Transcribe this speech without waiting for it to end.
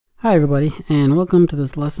Hi everybody, and welcome to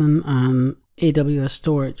this lesson on AWS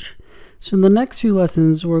storage. So in the next few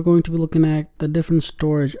lessons, we're going to be looking at the different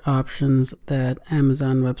storage options that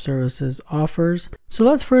Amazon Web Services offers. So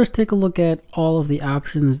let's first take a look at all of the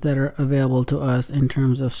options that are available to us in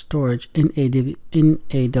terms of storage in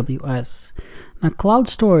AWS. Now, cloud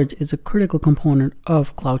storage is a critical component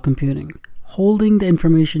of cloud computing, holding the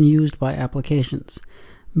information used by applications.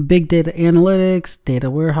 Big data analytics,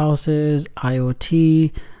 data warehouses,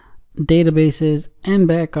 IoT, databases, and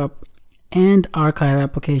backup and archive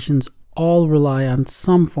applications all rely on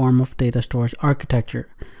some form of data storage architecture.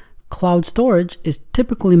 Cloud storage is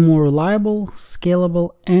typically more reliable,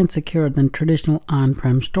 scalable, and secure than traditional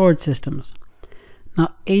on-prem storage systems.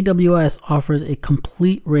 Now, AWS offers a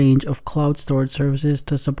complete range of cloud storage services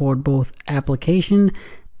to support both application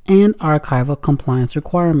and archival compliance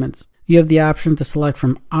requirements. You have the option to select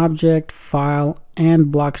from object, file,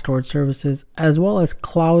 and block storage services, as well as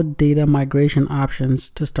cloud data migration options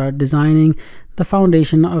to start designing the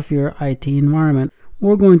foundation of your IT environment.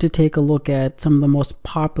 We're going to take a look at some of the most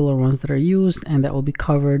popular ones that are used, and that will be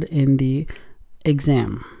covered in the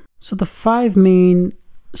exam. So the five main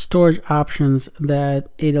storage options that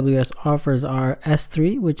AWS offers are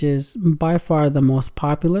S3, which is by far the most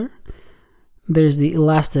popular. There's the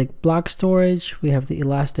elastic block storage, we have the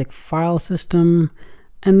elastic file system,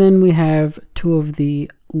 and then we have two of the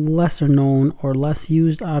lesser known or less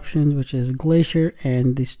used options, which is Glacier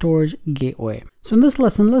and the storage gateway. So in this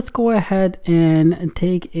lesson, let's go ahead and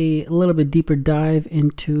take a little bit deeper dive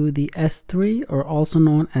into the S3, or also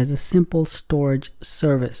known as a simple storage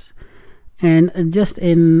service. And just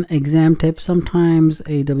in exam tips, sometimes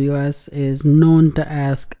AWS is known to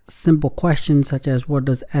ask simple questions such as what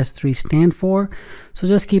does S3 stand for? So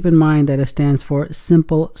just keep in mind that it stands for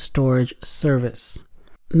Simple Storage Service.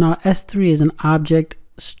 Now, S3 is an object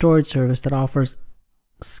storage service that offers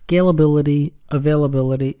scalability,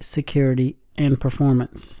 availability, security, and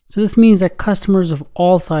performance. So this means that customers of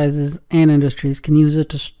all sizes and industries can use it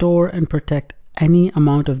to store and protect any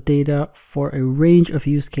amount of data for a range of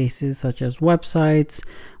use cases such as websites,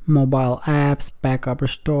 mobile apps, backup,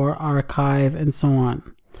 restore, archive, and so on.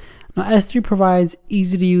 Now, S3 provides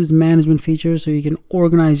easy to use management features so you can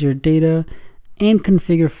organize your data and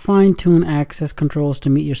configure fine-tune access controls to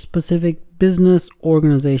meet your specific business,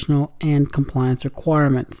 organizational, and compliance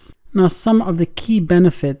requirements. Now, some of the key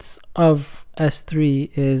benefits of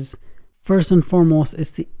S3 is, first and foremost,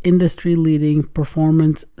 it's the industry-leading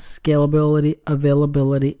performance, scalability,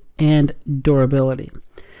 availability, and durability.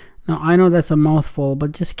 Now, I know that's a mouthful,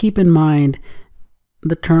 but just keep in mind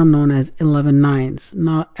the term known as 11 nines.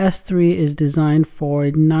 Now, S3 is designed for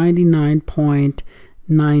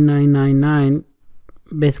 99.9999,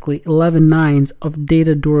 basically 11 nines of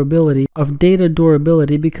data durability,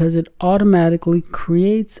 because it automatically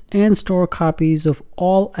creates and stores copies of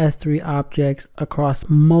all S3 objects across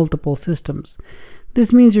multiple systems.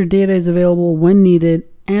 This means your data is available when needed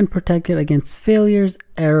and protected against failures,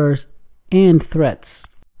 errors, and threats.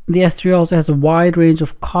 The S3 also has a wide range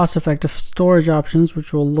of cost-effective storage options,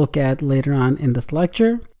 which we'll look at later on in this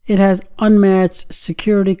lecture. It has unmatched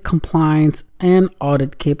security, compliance, and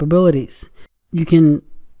audit capabilities. You can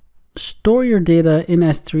store your data in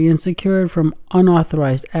S3 and secure it from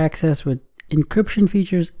unauthorized access with encryption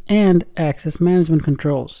features and access management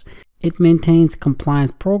controls. It maintains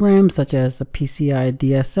compliance programs such as the PCI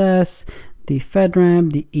DSS, the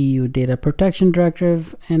FedRAMP, the EU Data Protection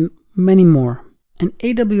Directive, and many more. And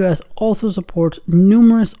AWS also supports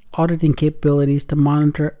numerous auditing capabilities to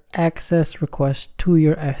monitor access requests to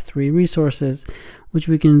your S3 resources, which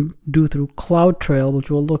we can do through CloudTrail,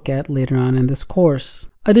 which we'll look at later on in this course.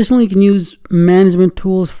 Additionally, you can use management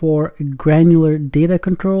tools for granular data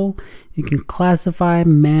control. You can classify,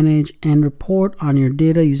 manage, and report on your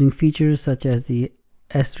data using features such as the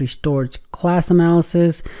S3 storage class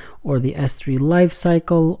analysis, or the S3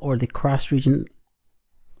 lifecycle, or the cross-region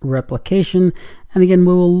replication. And again,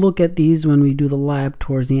 we will look at these when we do the lab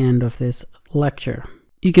towards the end of this lecture.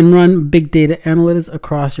 You can run big data analytics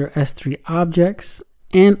across your S3 objects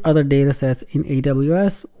and other data sets in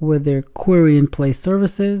AWS with their query and place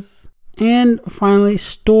services. And finally,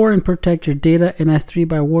 store and protect your data in S3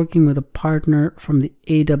 by working with a partner from the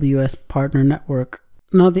AWS Partner Network.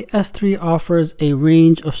 Now, the S3 offers a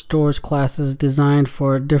range of storage classes designed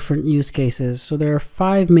for different use cases. So there are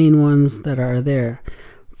five main ones that are there.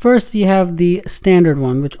 First, you have the standard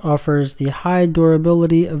one, which offers the high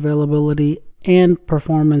durability, availability, and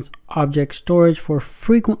performance object storage for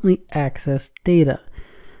frequently accessed data.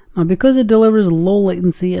 Now, because it delivers low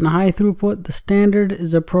latency and high throughput, the standard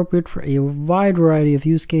is appropriate for a wide variety of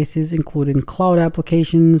use cases, including cloud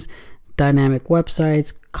applications, dynamic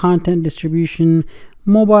websites, content distribution,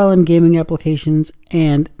 mobile and gaming applications,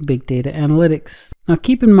 and big data analytics. Now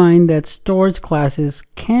keep in mind that storage classes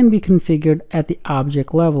can be configured at the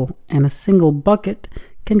object level, and a single bucket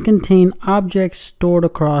can contain objects stored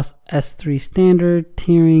across S3 standard,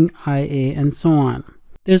 tiering, IA, and so on.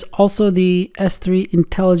 There's also the S3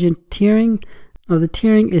 intelligent tiering. Now the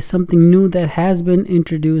tiering is something new that has been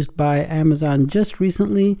introduced by Amazon just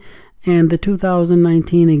recently, and the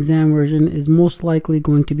 2019 exam version is most likely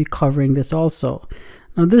going to be covering this also.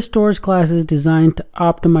 Now this storage class is designed to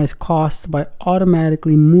optimize costs by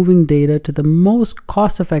automatically moving data to the most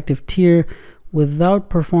cost-effective tier without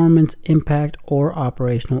performance impact or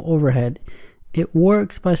operational overhead. It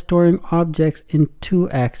works by storing objects in two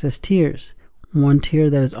access tiers. One tier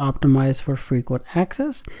that is optimized for frequent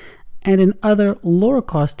access, and another lower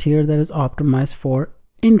cost tier that is optimized for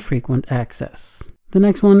infrequent access. The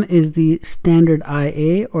next one is the standard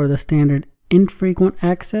IA, or the standard infrequent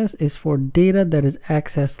access, is for data that is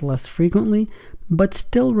accessed less frequently but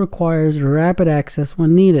still requires rapid access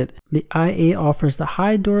when needed. The IA offers the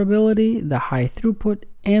high durability, the high throughput,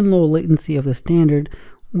 and low latency of the standard,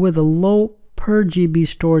 with a low per GB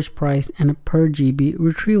storage price and a per GB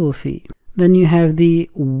retrieval fee. Then you have the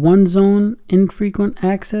one zone infrequent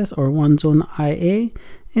access, or one zone IA.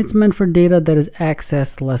 It's meant for data that is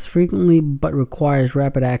accessed less frequently but requires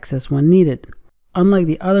rapid access when needed. Unlike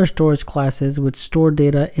the other storage classes which store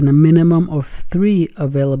data in a minimum of 3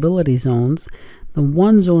 availability zones, the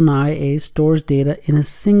one zone IA stores data in a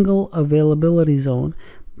single availability zone,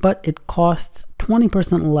 but it costs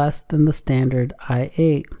 20% less than the standard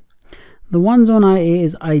IA. The one zone IA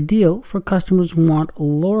is ideal for customers who want a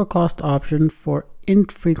lower cost option for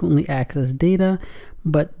infrequently accessed data,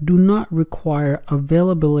 but do not require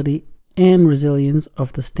availability and resilience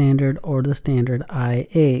of the standard or the standard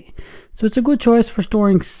IA. So it's a good choice for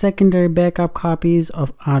storing secondary backup copies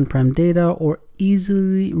of on-prem data or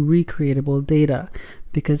easily recreatable data,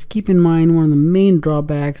 because keep in mind, one of the main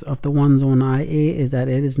drawbacks of the one zone IA is that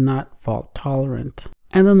it is not fault tolerant.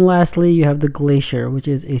 And then lastly, you have the Glacier, which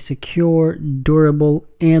is a secure, durable,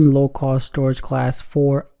 and low-cost storage class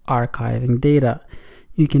for archiving data.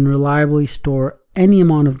 You can reliably store any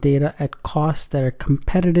amount of data at costs that are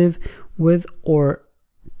competitive with or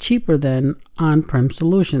cheaper than on-prem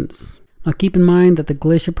solutions. Now keep in mind that the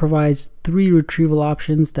Glacier provides 3 retrieval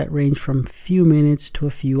options that range from few minutes to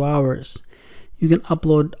a few hours. You can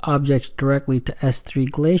upload objects directly to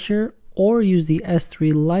S3 Glacier, or use the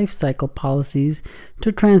S3 lifecycle policies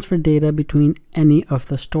to transfer data between any of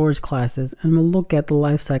the storage classes, and we'll look at the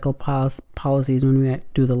lifecycle policies when we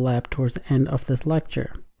do the lab towards the end of this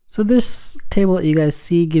lecture. So this table that you guys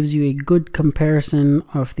see gives you a good comparison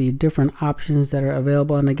of the different options that are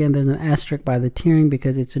available, and again there's an asterisk by the tiering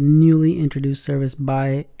because it's a newly introduced service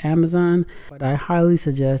by Amazon, but I highly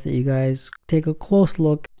suggest that you guys take a close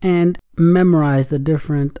look and memorize the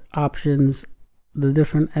different options, the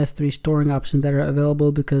different S3 storing options that are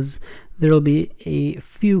available, because there will be a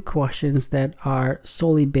few questions that are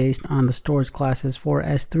solely based on the storage classes for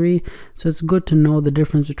S3. So it's good to know the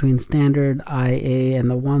difference between standard IA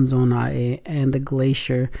and the one zone IA and the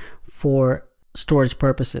Glacier for storage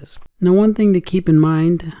purposes. Now, one thing to keep in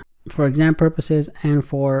mind for exam purposes and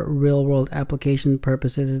for real-world application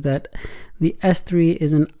purposes is that the S3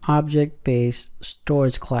 is an object-based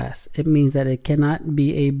storage class. It means that it cannot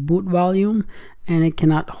be a boot volume and it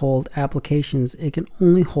cannot hold applications. It can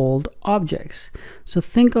only hold objects. So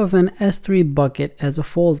think of an S3 bucket as a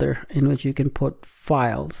folder in which you can put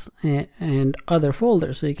files and other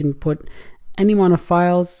folders. So you can put any amount of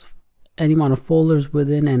files, any amount of folders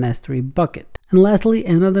within an S3 bucket. And lastly,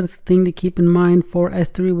 another thing to keep in mind for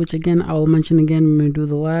S3, which again I will mention again when we do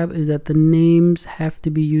the lab, is that the names have to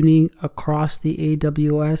be unique across the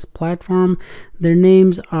AWS platform. Their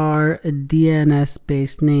names are DNS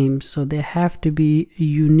based names, so they have to be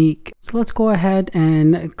unique. So let's go ahead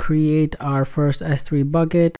and create our first S3 bucket.